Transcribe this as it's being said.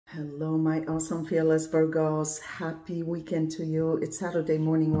Hello, my awesome fearless Virgos. Happy weekend to you. It's Saturday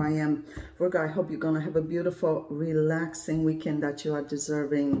morning where I am. Virgo, I hope you're going to have a beautiful, relaxing weekend that you are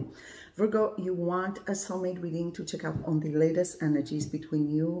deserving. Virgo, you want a soulmate reading to check out on the latest energies between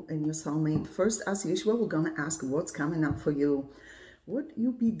you and your soulmate. First, as usual, we're going to ask what's coming up for you. What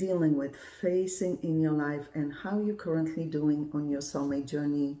you be dealing with, facing in your life, and how you're currently doing on your soulmate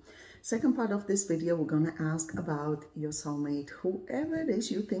journey. Second part of this video, we're going to ask about your soulmate, whoever it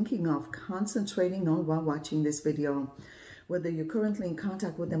is you're thinking of, concentrating on while watching this video. Whether you're currently in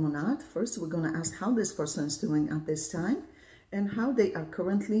contact with them or not, first we're going to ask how this person is doing at this time and how they are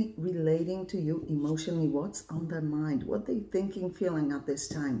currently relating to you emotionally. What's on their mind, what they thinking, feeling at this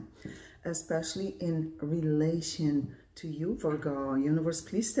time, especially in relation to you, Virgo. Universe,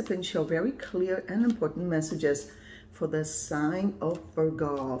 please step in, show very clear and important messages for the sign of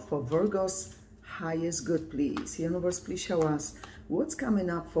Virgo, for Virgo's highest good, please. Universe, please show us what's coming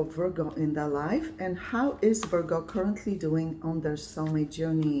up for Virgo in their life and how is Virgo currently doing on their soulmate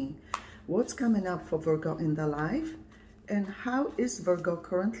journey. What's coming up for Virgo in their life and how is Virgo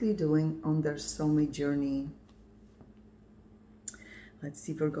currently doing on their soulmate journey. Let's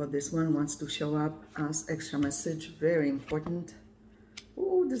see, Virgo, this one wants to show up as extra message, very important.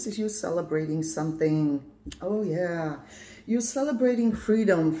 Oh, this is you celebrating something. Oh, yeah. You're celebrating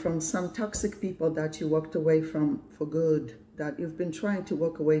freedom from some toxic people that you walked away from for good, that you've been trying to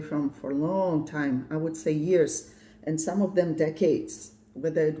walk away from for a long time. I would say years, and some of them decades,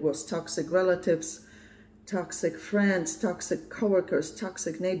 whether it was toxic relatives, toxic friends, toxic coworkers,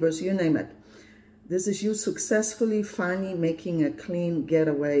 toxic neighbors, you name it. This is you successfully finally making a clean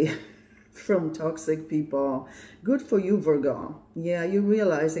getaway from toxic people. Good for you, Virgo. Yeah, you're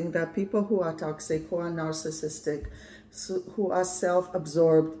realizing that people who are toxic, who are narcissistic, who are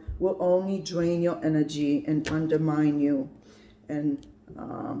self-absorbed will only drain your energy and undermine you and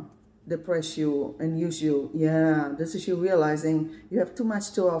depress you and use you. Yeah, this is you realizing you have too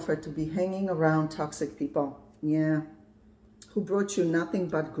much to offer to be hanging around toxic people. Yeah, who brought you nothing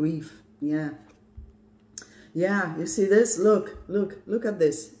but grief. Yeah. Yeah, you see this? Look at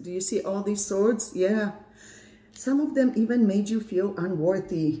this. Do you see all these swords? Yeah. Some of them even made you feel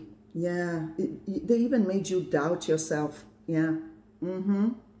unworthy. Yeah. They even made you doubt yourself. Yeah.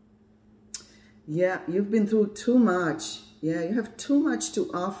 Yeah, you've been through too much. Yeah, you have too much to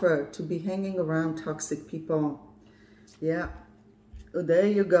offer to be hanging around toxic people. Yeah. Oh, there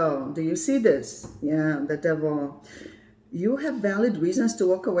you go. Do you see this? Yeah, the devil. You have valid reasons to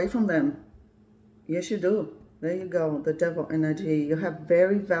walk away from them. Yes, you do. There you go, the devil energy. You have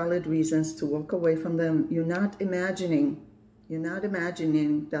very valid reasons to walk away from them. You're not imagining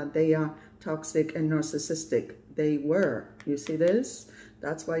that they are toxic and narcissistic. They were. You see this?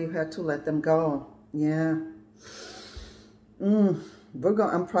 That's why you had to let them go. Yeah. Virgo,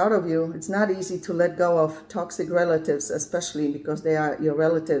 I'm proud of you. It's not easy to let go of toxic relatives, especially because they are your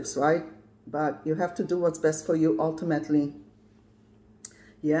relatives, right? But you have to do what's best for you ultimately.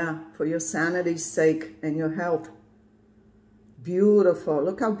 Yeah, for your sanity's sake and your health. Beautiful.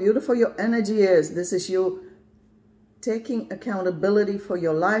 Look how beautiful your energy is. This is you taking accountability for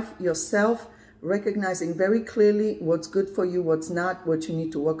your life, yourself, recognizing very clearly what's good for you, what's not, what you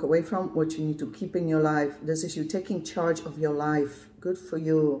need to walk away from, what you need to keep in your life. This is you taking charge of your life. Good for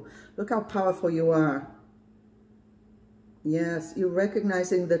you. Look how powerful you are. Yes, you're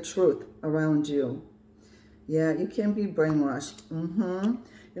recognizing the truth around you. Yeah, you can't be brainwashed.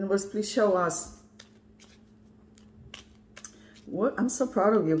 Universe, please show us. What? I'm so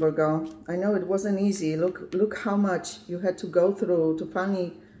proud of you, Virgo. I know it wasn't easy. Look how much you had to go through to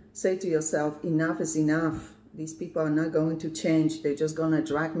finally say to yourself, enough is enough. These people are not going to change. They're just going to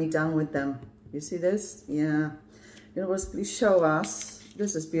drag me down with them. You see this? Yeah. Universe, please show us.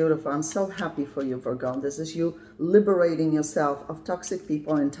 This is beautiful. I'm so happy for you, Virgo. This is you liberating yourself of toxic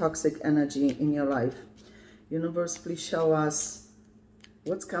people and toxic energy in your life. Universe, please show us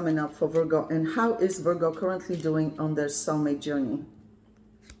what's coming up for Virgo and how is Virgo currently doing on their soulmate journey.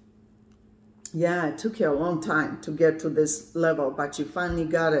 Yeah, it took you a long time to get to this level, but you finally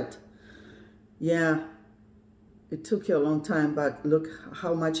got it. Yeah, it took you a long time, but look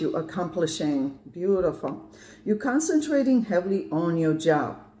how much you're accomplishing. Beautiful. You're concentrating heavily on your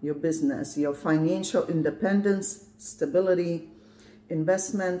job, your business, your financial independence, stability,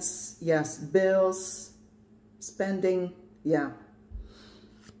 investments, yes, bills, spending. Yeah.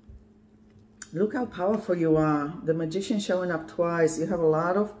 Look how powerful you are. The magician showing up twice. You have a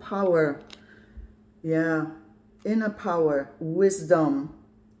lot of power. Yeah. Inner power, wisdom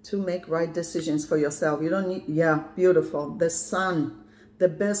to make right decisions for yourself. You don't need, yeah, beautiful. The sun, the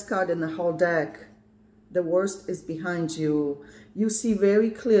best card in the whole deck. The worst is behind you. You see very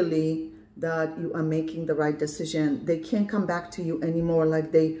clearly that you are making the right decision. They can't come back to you anymore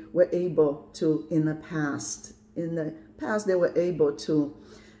like they were able to in the past. In the past, they were able to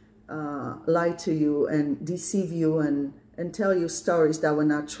lie to you and deceive you and tell you stories that were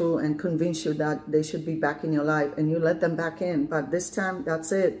not true and convince you that they should be back in your life, and you let them back in. But this time,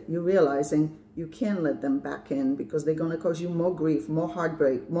 that's it. You're realizing you can't let them back in because they're going to cause you more grief, more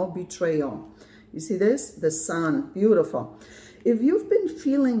heartbreak, more betrayal. You see this? The sun. Beautiful. If you've been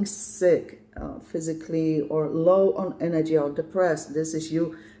feeling sick physically or low on energy or depressed, this is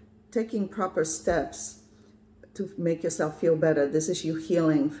you taking proper steps to make yourself feel better. This is you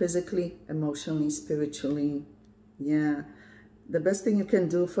healing physically, emotionally, spiritually. Yeah. The best thing you can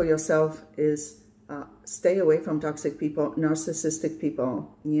do for yourself is stay away from toxic people, narcissistic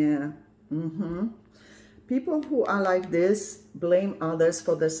people. Yeah. People who are like this blame others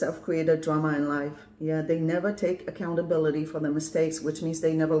for their self-created drama in life. Yeah, they never take accountability for their mistakes, which means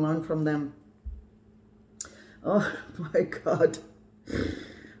they never learn from them. Oh my God.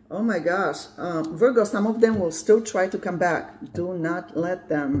 Oh my gosh. Virgo, some of them will still try to come back. Do not let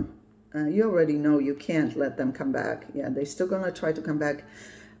them. You already know you can't let them come back. Yeah, they're still going to try to come back.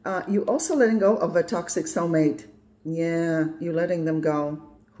 You also letting go of a toxic soulmate. Yeah, you're letting them go.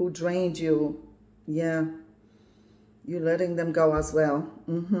 Who drained you. Yeah, you're letting them go as well.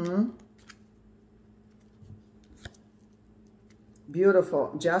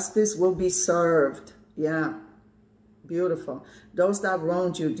 Beautiful. Justice will be served. Yeah. Beautiful. Those that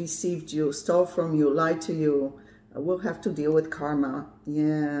wronged you, deceived you, stole from you, lied to you, will have to deal with karma.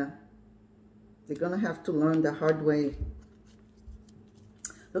 Yeah. They're going to have to learn the hard way.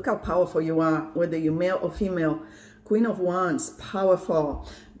 Look how powerful you are, whether you're male or female. Queen of Wands, powerful.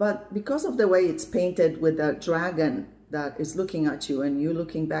 But because of the way it's painted with a dragon that is looking at you and you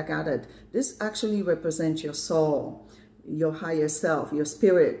looking back at it, this actually represents your soul, your higher self, your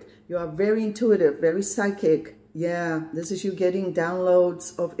spirit. You are very intuitive, very psychic. Yeah, this is you getting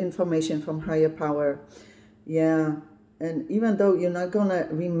downloads of information from higher power. Yeah, and even though you're not going to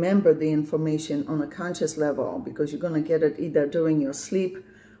remember the information on a conscious level, because you're going to get it either during your sleep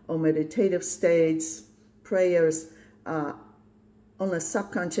or meditative states, prayers, on a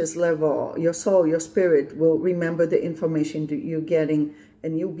subconscious level, your soul, your spirit will remember the information that you're getting,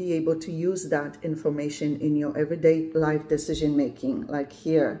 and you'll be able to use that information in your everyday life decision making. Like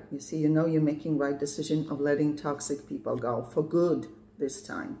here, you see, you know you're making right decision of letting toxic people go for good this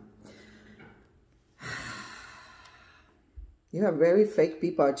time. You have very fake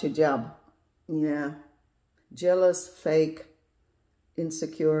people at your job. Yeah. Jealous, fake,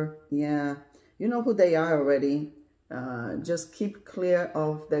 insecure. Yeah. You know who they are already. Just keep clear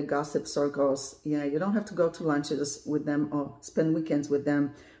of their gossip circles. Yeah, you don't have to go to lunches with them or spend weekends with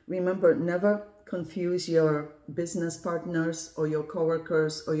them. Remember, never confuse your business partners or your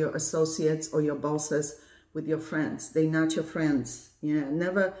coworkers or your associates or your bosses with your friends. They're not your friends. Yeah,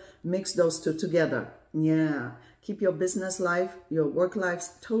 never mix those two together. Yeah, keep your business life, your work life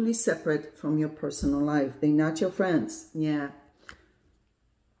totally separate from your personal life. They're not your friends. Yeah.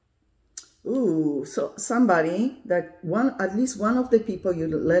 Ooh, so somebody that at least one of the people you're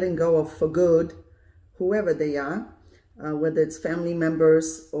letting go of for good, whoever they are, whether it's family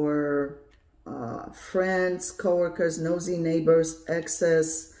members or friends, coworkers, nosy neighbors,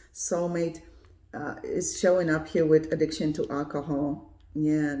 exes, soulmate, is showing up here with addiction to alcohol.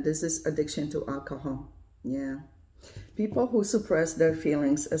 Yeah, this is addiction to alcohol. Yeah. People who suppress their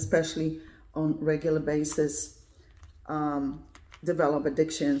feelings, especially on regular basis, develop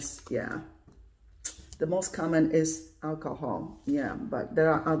addictions. Yeah. The most common is alcohol. Yeah, but there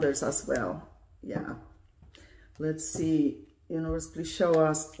are others as well. Yeah. Let's see. Universe, please show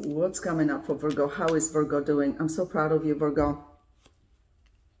us what's coming up for Virgo. How is Virgo doing? I'm so proud of you, Virgo.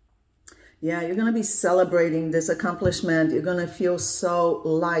 Yeah, you're going to be celebrating this accomplishment. You're going to feel so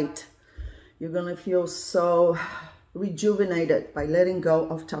light. You're going to feel so rejuvenated by letting go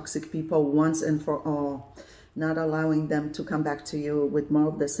of toxic people once and for all. Not allowing them to come back to you with more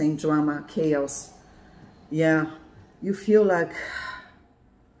of the same drama, chaos. Yeah, you feel like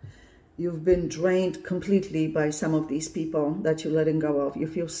you've been drained completely by some of these people that you're letting go of. You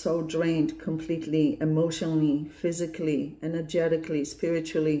feel so drained completely, emotionally, physically, energetically,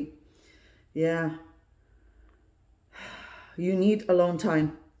 spiritually. Yeah. You need alone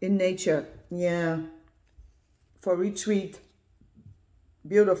time in nature. Yeah. For retreat.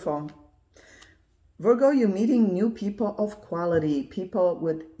 Beautiful. Virgo, you're meeting new people of quality, people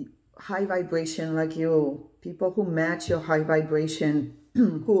with high vibration like you, people who match your high vibration,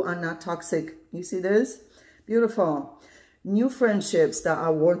 who are not toxic. You see this? Beautiful. New friendships that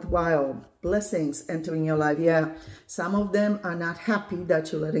are worthwhile, blessings entering your life. Yeah, some of them are not happy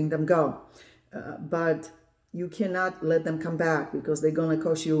that you're letting them go, but you cannot let them come back because they're going to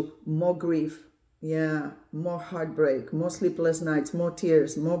cause you more grief. Yeah, more heartbreak, more sleepless nights, more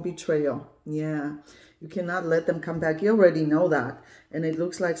tears, more betrayal. Yeah, you cannot let them come back. You already know that. And it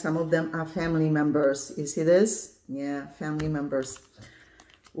looks like some of them are family members. You see this? Yeah, family members.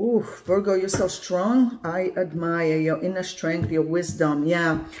 Ooh, Virgo, you're so strong. I admire your inner strength, your wisdom.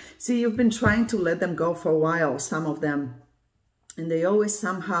 Yeah. See, you've been trying to let them go for a while, some of them. And they always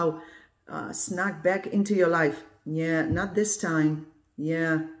somehow snuck back into your life. Yeah, not this time.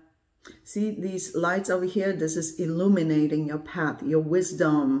 Yeah. See these lights over here? This is illuminating your path, your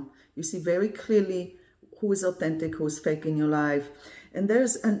wisdom. You see very clearly who is authentic, who is fake in your life. And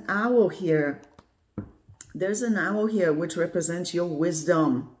there's an owl here. There's an owl here which represents your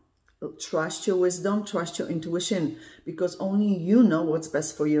wisdom. Trust your wisdom, trust your intuition, because only you know what's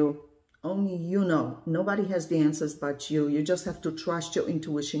best for you. Only you know. Nobody has the answers but you. You just have to trust your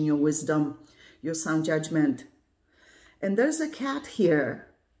intuition, your wisdom, your sound judgment. And there's a cat here,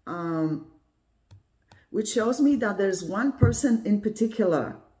 which shows me that there's one person in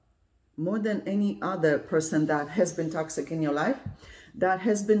particular, more than any other person that has been toxic in your life, that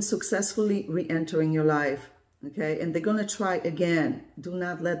has been successfully re-entering your life, okay? And they're going to try again. Do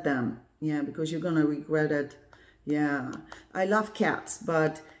not let them, yeah, because you're going to regret it. Yeah, I love cats,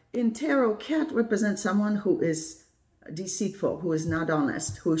 but in tarot, cat represents someone who is deceitful, who is not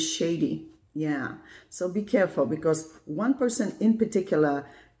honest, who is shady. Yeah, so be careful, because one person in particular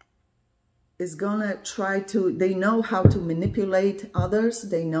is gonna try to, they know how to manipulate others,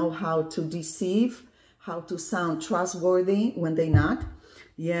 they know how to deceive, how to sound trustworthy when they're not.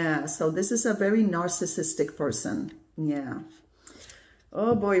 Yeah, so this is a very narcissistic person. Yeah.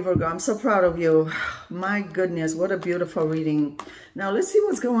 Oh boy, Virgo, I'm so proud of you. My goodness, what a beautiful reading. Now let's see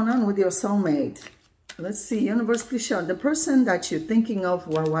what's going on with your soulmate. Let's see, universe, please show the person that you're thinking of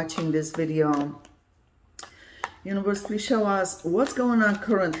while watching this video. Universe, please show us what's going on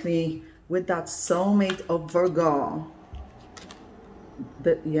currently with that soulmate of Virgo.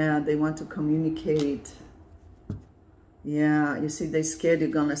 Yeah, they want to communicate. Yeah, you see, they're scared you're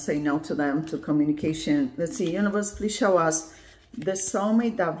gonna say no to them, to communication. Let's see, universe, please show us the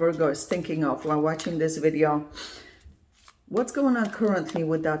soulmate that Virgo is thinking of while watching this video. What's going on currently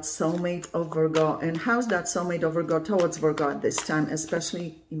with that soulmate of Virgo, and how's that soulmate of Virgo towards Virgo at this time,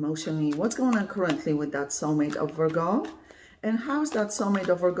 especially emotionally? What's going on currently with that soulmate of Virgo, and how's that soulmate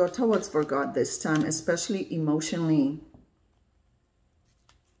of Virgo towards Virgo at this time, especially emotionally?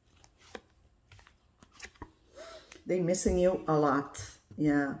 They're missing you a lot,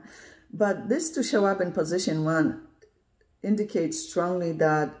 yeah. But this to show up in position 1 indicates strongly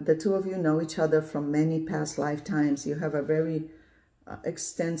that the two of you know each other from many past lifetimes. You have a very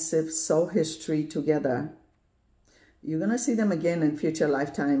extensive soul history together. You're going to see them again in future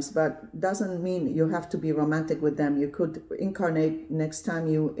lifetimes, but doesn't mean you have to be romantic with them. You could incarnate, next time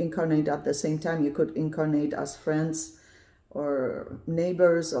you incarnate at the same time, you could incarnate as friends or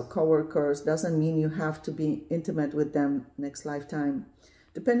neighbors or co-workers. Doesn't mean you have to be intimate with them next lifetime,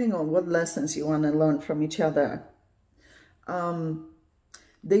 depending on what lessons you want to learn from each other.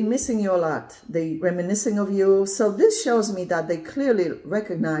 They're missing you a lot. They're reminiscing of you. So this shows me that they clearly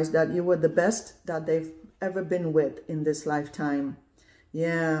recognize that you were the best that they've ever been with in this lifetime.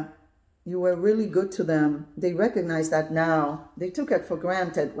 Yeah, you were really good to them. They recognize that now. They took it for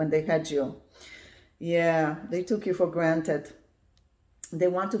granted when they had you. Yeah, they took you for granted. They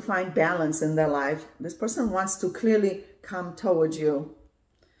want to find balance in their life. This person wants to clearly come towards you.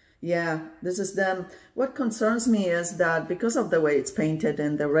 Yeah, this is them. What concerns me is that because of the way it's painted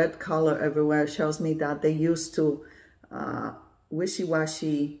and the red color everywhere shows me that they used to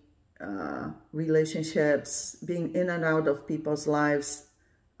wishy-washy relationships, being in and out of people's lives,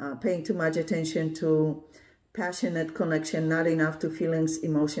 paying too much attention to passionate connection, not enough to feelings,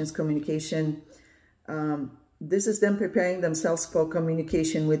 emotions, communication. This is them preparing themselves for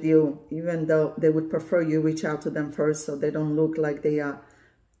communication with you, even though they would prefer you reach out to them first so they don't look like they are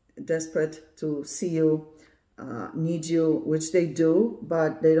desperate to see you, need you, which they do,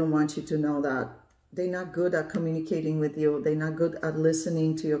 but they don't want you to know that. They're not good at communicating with you. They're not good at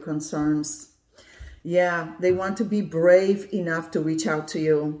listening to your concerns. Yeah, they want to be brave enough to reach out to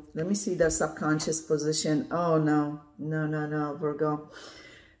you. Let me see their subconscious position. Oh, no, no, no, no, Virgo.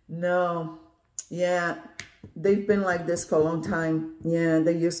 No, yeah, they've been like this for a long time. Yeah,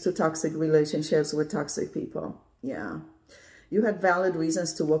 they're used to toxic relationships with toxic people. Yeah. You had valid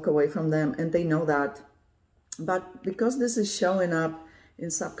reasons to walk away from them, and they know that. But because this is showing up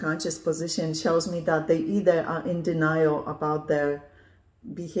in subconscious position shows me that they either are in denial about their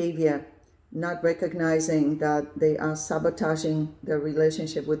behavior, not recognizing that they are sabotaging their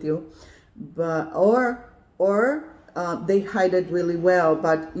relationship with you, but or they hide it really well,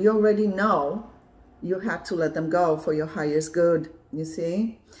 but you already know you have to let them go for your highest good, you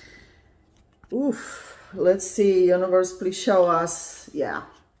see? Oof. Let's see, universe, please show us, yeah,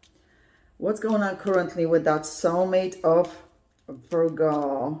 what's going on currently with that soulmate of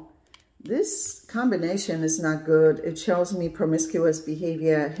Virgo. This combination is not good. It shows me promiscuous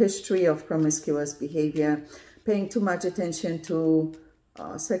behavior, history of promiscuous behavior, paying too much attention to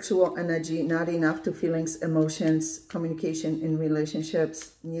sexual energy, not enough to feelings, emotions, communication in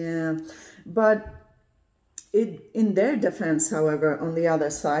relationships. Yeah, but in their defense, however, on the other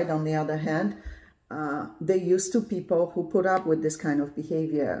side, on the other hand, they're used to people who put up with this kind of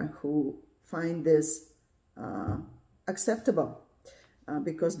behavior, who find this acceptable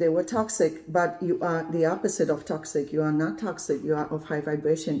because they were toxic. But you are the opposite of toxic. You are not toxic. You are of high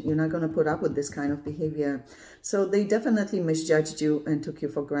vibration. You're not going to put up with this kind of behavior. So they definitely misjudged you and took you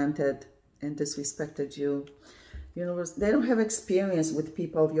for granted and disrespected you. Universe, they don't have experience with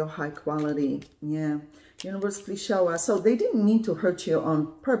people of your high quality. Yeah. Universe, please show us. So they didn't mean to hurt you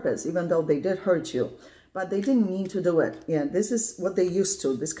on purpose, even though they did hurt you. But they didn't mean to do it. Yeah, this is what they used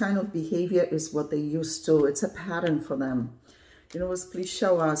to. This kind of behavior is what they used to. It's a pattern for them. Universe, please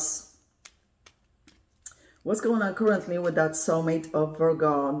show us what's going on currently with that soulmate of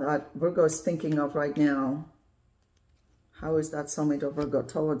Virgo that Virgo is thinking of right now. How is that soulmate of Virgo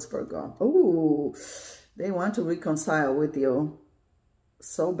towards Virgo? Oh, they want to reconcile with you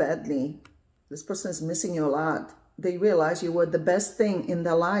so badly. This person is missing you a lot. They realize you were the best thing in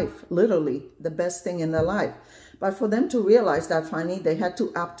their life, literally the best thing in their life. But for them to realize that finally, they had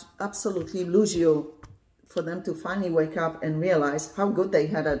to absolutely lose you, for them to finally wake up and realize how good they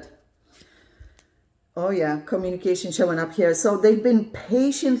had it. Oh yeah, communication showing up here. So they've been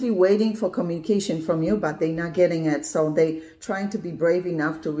patiently waiting for communication from you, but they're not getting it. So they're trying to be brave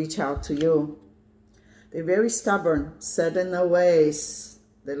enough to reach out to you. They're very stubborn, set in their ways.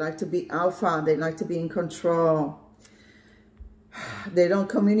 They like to be alpha. They like to be in control. They don't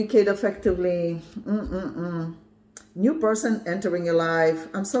communicate effectively. New person entering your life.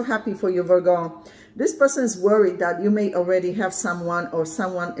 I'm so happy for you, Virgo. This person is worried that you may already have someone or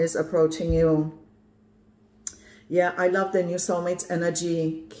someone is approaching you. Yeah, I love the new soulmates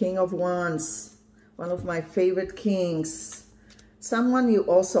energy. King of Wands. One of my favorite kings. Someone you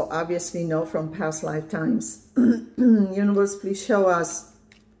also obviously know from past lifetimes. Universe, please show us.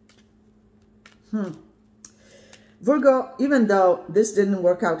 Virgo, even though this didn't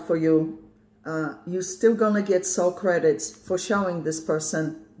work out for you, you're still going to get soul credits for showing this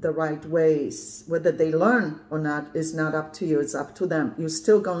person the right ways. Whether they learn or not is not up to you. It's up to them. You're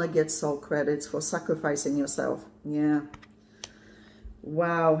still going to get soul credits for sacrificing yourself. Yeah.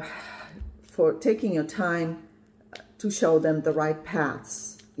 Wow. For taking your time to show them the right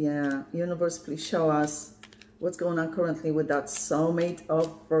paths. Yeah. Universe, please show us what's going on currently with that soulmate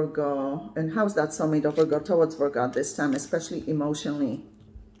of Virgo. And how's that soulmate of Virgo towards Virgo this time, especially emotionally?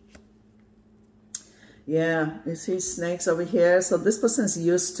 Yeah, you see snakes over here. So this person's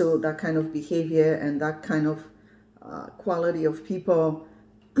used to that kind of behavior and that kind of quality of people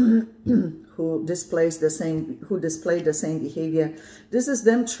who display the same behavior. This is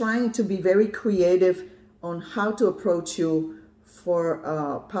them trying to be very creative on how to approach you for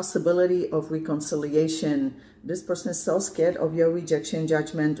a possibility of reconciliation. This person is so scared of your rejection,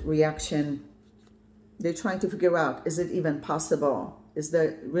 judgment, reaction. They're trying to figure out, is it even possible? Is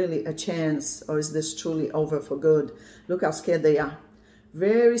there really a chance, or is this truly over for good? Look how scared they are.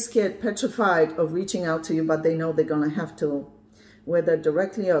 Very scared, petrified of reaching out to you, but they know they're going to have to. Whether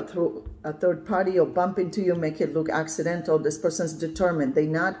directly or through a third party or bump into you, make it look accidental. This person's determined. They're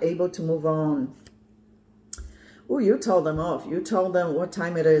not able to move on. Oh, you told them off. You told them what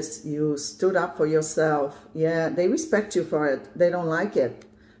time it is. You stood up for yourself. Yeah, they respect you for it. They don't like it,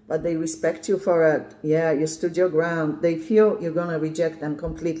 but they respect you for it. Yeah, you stood your ground. They feel you're going to reject them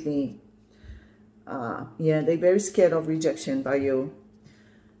completely. Yeah, they're very scared of rejection by you.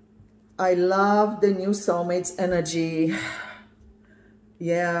 I love the new soulmate's energy.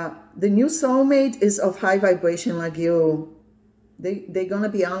 Yeah, the new soulmate is of high vibration like you. They're going to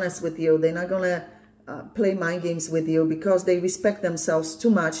be honest with you. They're not going to play mind games with you because they respect themselves too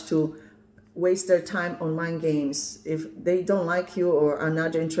much to waste their time on mind games. If they don't like you or are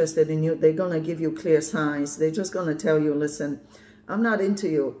not interested in you, they're going to give you clear signs. They're just going to tell you, listen, I'm not into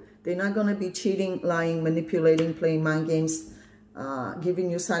you. They're not going to be cheating, lying, manipulating, playing mind games.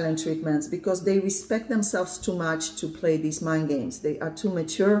 giving you silent treatments, because they respect themselves too much to play these mind games. They are too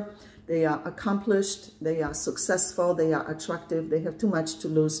mature, they are accomplished, they are successful, they are attractive, they have too much to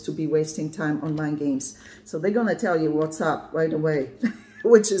lose to be wasting time on mind games. So they're gonna tell you what's up right away,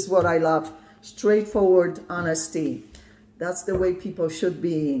 which is what I love. Straightforward honesty. That's the way people should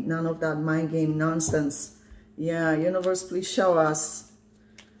be. None of that mind game nonsense. Yeah, universe, please show us.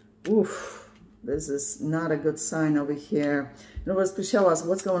 Oof, this is not a good sign over here. Universe, please show us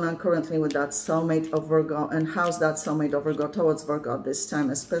what's going on currently with that soulmate of Virgo, and how's that soulmate of Virgo towards Virgo this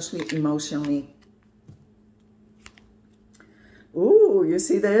time, especially emotionally. Ooh, you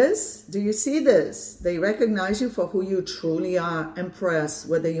see this? Do you see this? They recognize you for who you truly are. Empress,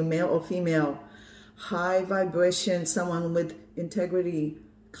 whether you're male or female. High vibration, someone with integrity,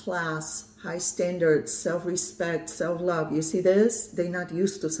 class, high standards, self-respect, self-love. You see this? They're not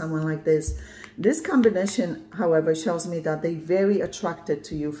used to someone like this. This combination, however, shows me that they're very attracted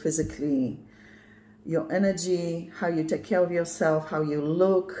to you physically. Your energy, how you take care of yourself, how you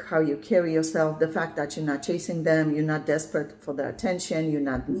look, how you carry yourself, the fact that you're not chasing them, you're not desperate for their attention, you're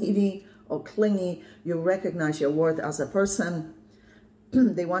not needy or clingy, you recognize your worth as a person.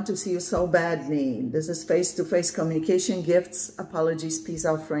 They want to see you so badly. This is face-to-face communication, gifts, apologies, peace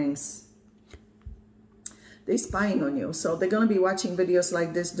offerings. They're spying on you. So they're going to be watching videos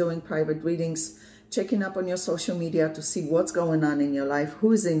like this, doing private readings, checking up on your social media to see what's going on in your life,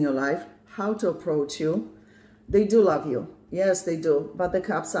 who's in your life, how to approach you. They do love you. Yes, they do. But the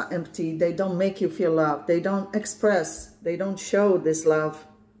cups are empty. They don't make you feel loved. They don't express. They don't show this love.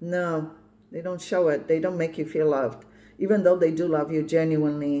 No, they don't show it. They don't make you feel loved, even though they do love you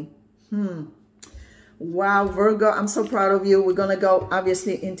genuinely. Wow, Virgo, I'm so proud of you. We're going to go,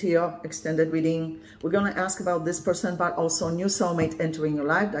 obviously, into your extended reading. We're going to ask about this person, but also a new soulmate entering your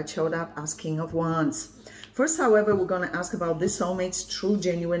life that showed up as King of Wands. First, however, we're going to ask about this soulmate's true,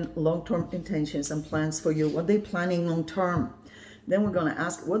 genuine, long-term intentions and plans for you. What they're planning long-term. Then we're going to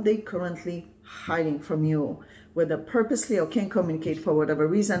ask what they're currently hiding from you, whether purposely or can't communicate for whatever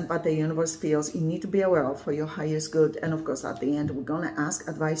reason, but the universe feels you need to be aware of for your highest good. And of course, at the end, we're going to ask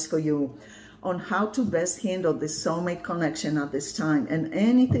advice for you on how to best handle this soulmate connection at this time, and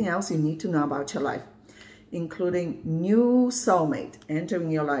anything else you need to know about your life, including new soulmate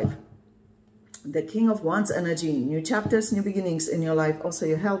entering your life, the King of Wands energy, new chapters, new beginnings in your life, also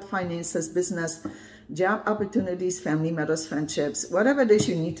your health, finances, business, job opportunities, family matters, friendships, whatever it is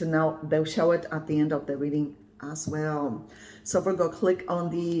you need to know, they'll show it at the end of the reading as well. So Virgo, click on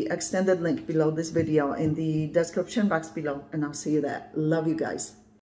the extended link below this video in the description box below, and I'll see you there. Love you guys.